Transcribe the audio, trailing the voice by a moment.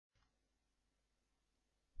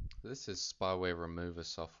This is spyware remover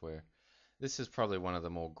software. This is probably one of the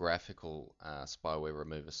more graphical spyware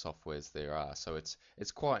remover softwares there are. So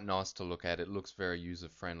it's quite nice to look at. It looks very user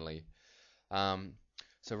friendly. Um,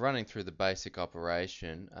 so running through the basic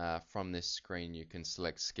operation, from this screen you can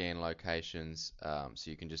select scan locations.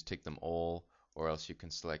 So you can just tick them all, or else you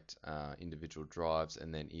can select individual drives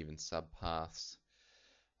and then even subpaths.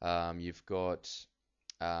 You've got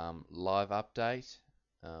live update,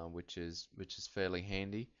 which is fairly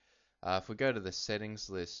handy. If we go to the settings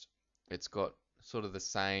list, it's got sort of the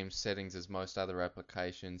same settings as most other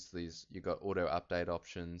applications. These you got auto update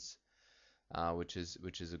options, which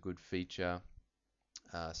is a good feature.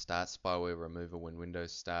 Start spyware remover when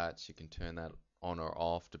Windows starts. You can turn that on or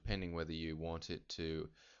off depending whether you want it to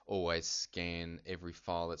always scan every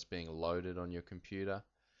file that's being loaded on your computer.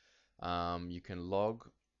 You can log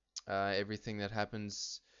everything that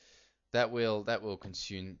happens. That will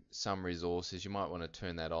consume some resources. You might want to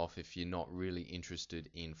turn that off if you're not really interested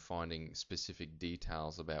in finding specific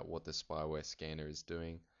details about what the spyware scanner is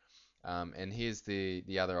doing. And here's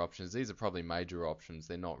the other options. These are probably major options.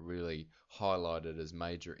 They're not really highlighted as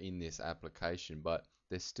major in this application, but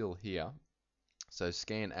they're still here. So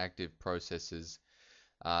scan active processes,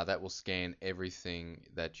 that will scan everything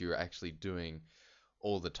that you're actually doing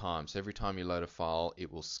all the time. So every time you load a file,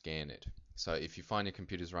 it will scan it. So if you find your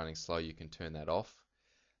computer's running slow, you can turn that off.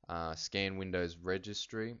 Scan Windows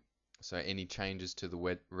registry. So any changes to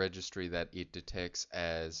the registry that it detects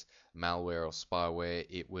as malware or spyware,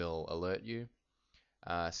 it will alert you.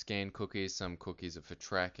 Scan cookies. Some cookies are for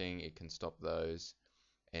tracking. It can stop those.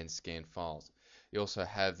 And scan files. You also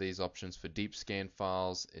have these options for deep scan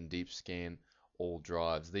files and deep scan all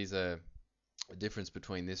drives. These are the difference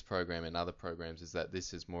between this program and other programs is that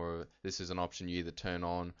this is an option you either turn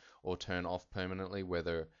on or turn off permanently,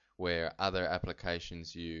 where other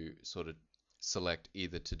applications you sort of select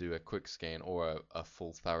either to do a quick scan or a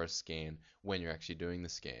full thorough scan when you're actually doing the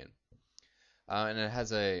scan. And it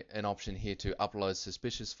has an option here to upload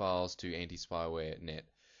suspicious files to anti-spyware net.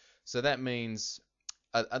 So that means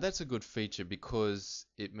that's a good feature because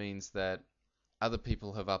it means that other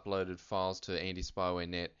people have uploaded files to anti-spyware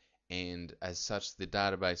net, and as such the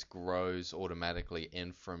database grows automatically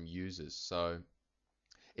and from users. So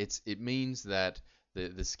it means that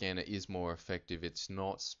the scanner is more effective. It's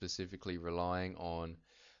not specifically relying on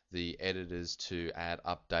the editors to add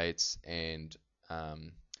updates and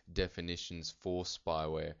definitions for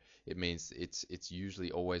spyware. It means it's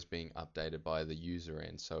usually always being updated by the user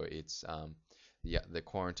end. So the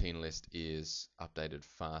quarantine list is updated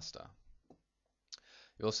faster.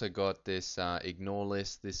 You also got this ignore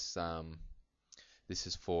list. This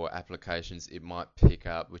is for applications it might pick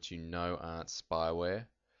up which you know aren't spyware.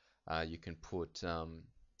 You can put, a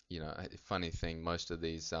funny thing, most of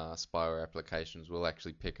these spyware applications will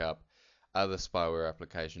actually pick up other spyware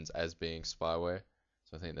applications as being spyware.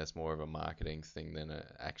 So I think that's more of a marketing thing than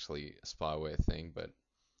actually a spyware thing. But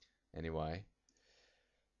anyway,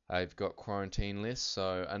 I've got quarantine lists.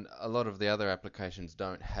 So and a lot of the other applications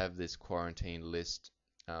don't have this quarantine list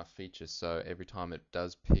feature. So every time it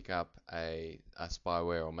does pick up a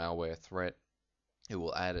spyware or malware threat, it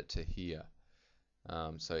will add it to here.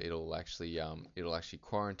 So it'll actually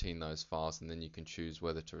quarantine those files, and then you can choose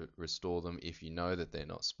whether to restore them if you know that they're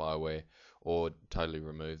not spyware, or totally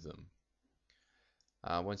remove them.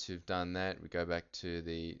 Once you've done that, we go back to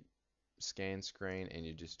the scan screen, and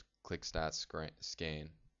you just click Start Scan.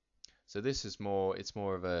 So it's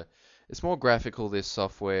more graphical, this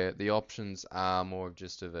software. The options are more of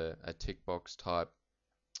just of a tick box type.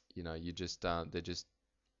 You just they just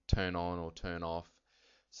turn on or turn off.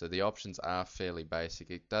 So the options are fairly basic.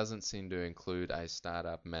 It doesn't seem to include a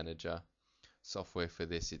startup manager software for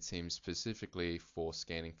this. It seems specifically for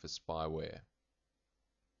scanning for spyware.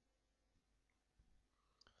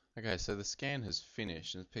 Okay, so the scan has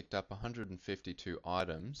finished and it's picked up 152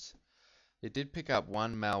 items. It did pick up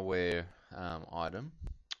one malware item,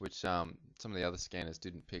 which some of the other scanners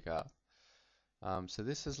didn't pick up. So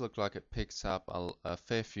this has looked like it picks up a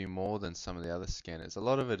fair few more than some of the other scanners. A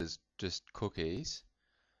lot of it is just cookies.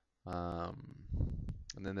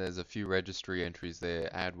 And then there's a few registry entries there,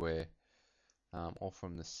 adware, all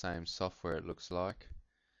from the same software it looks like.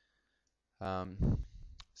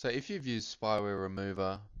 So if you've used spyware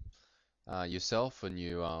remover yourself and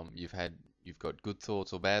you've got good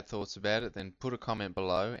thoughts or bad thoughts about it, then put a comment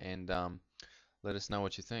below and let us know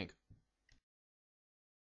what you think.